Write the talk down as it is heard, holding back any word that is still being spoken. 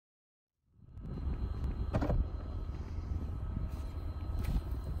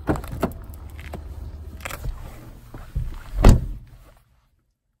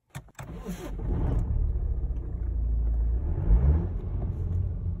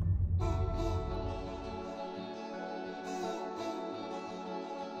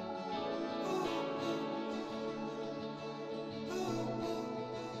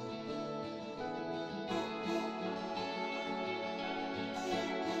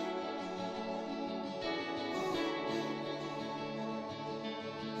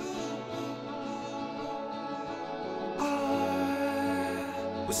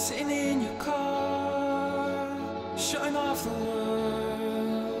off the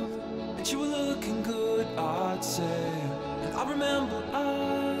world, and you were looking good, I'd say. And I remember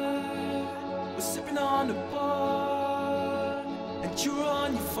I was sipping on the bar, and you were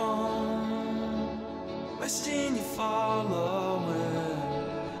on your phone, messaging you following.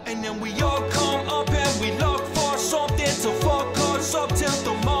 And then we all come up and we look for something to fuck us up till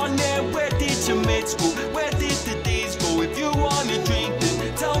the morning. Where did your mates go? Where did the days go? If you wanna drink,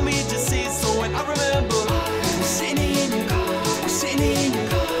 then tell me to say so. And I remember we're sitting in your car, we're sitting in your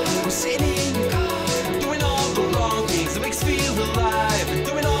car, we're sitting in your car, doing all the wrong things that makes feel alive, and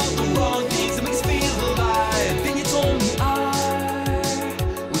doing all the wrong things that makes feel alive. Then you told me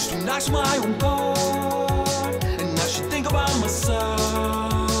I was too nice for my own God, and I should think about myself.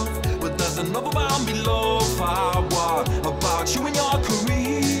 Enough about me, love, I want about you and your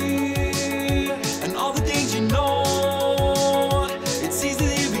career and all the things you know. It's easy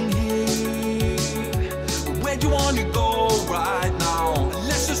living here, but where do you want to go right now?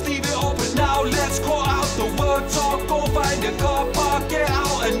 Let's just leave it open now. Let's go out the world talk, go find a car park, get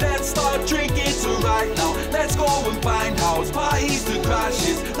out and let's start drinking to right now. Let's go and find house parties to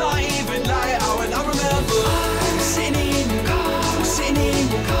crashes, not even light out. And I remember we're sitting in your car, we're sitting in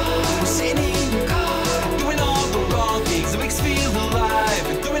your car, we're sitting in your car, doing all the wrong things that makes feel alive,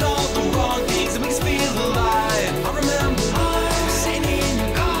 and doing all the wrong things that makes feel alive. I remember we're sitting in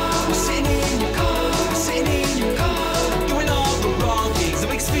your car, we're sitting in your car, we're sitting in your car, doing all the wrong things that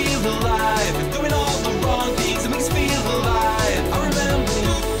makes feel alive, and doing all the wrong things that makes feel alive. I remember.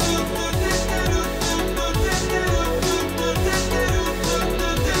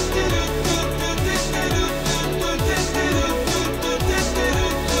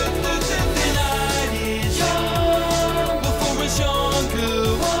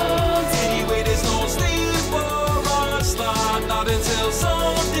 Until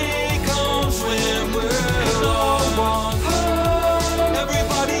someday comes when we're all one.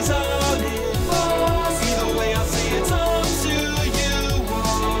 Everybody's on it. Either way, I say it's up to you.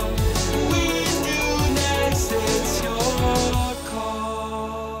 What we do next, it's your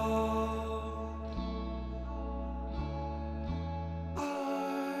call. I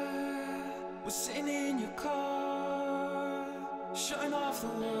was sitting in your car, shutting off the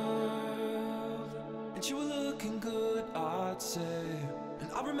world, and you were looking good, I'd say. And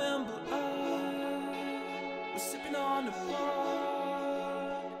I remember I was sipping on the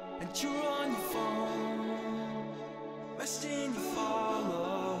bar, and you were on your phone, messaging you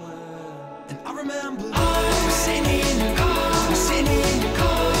following. And I remember I was sitting in your car, was sitting in your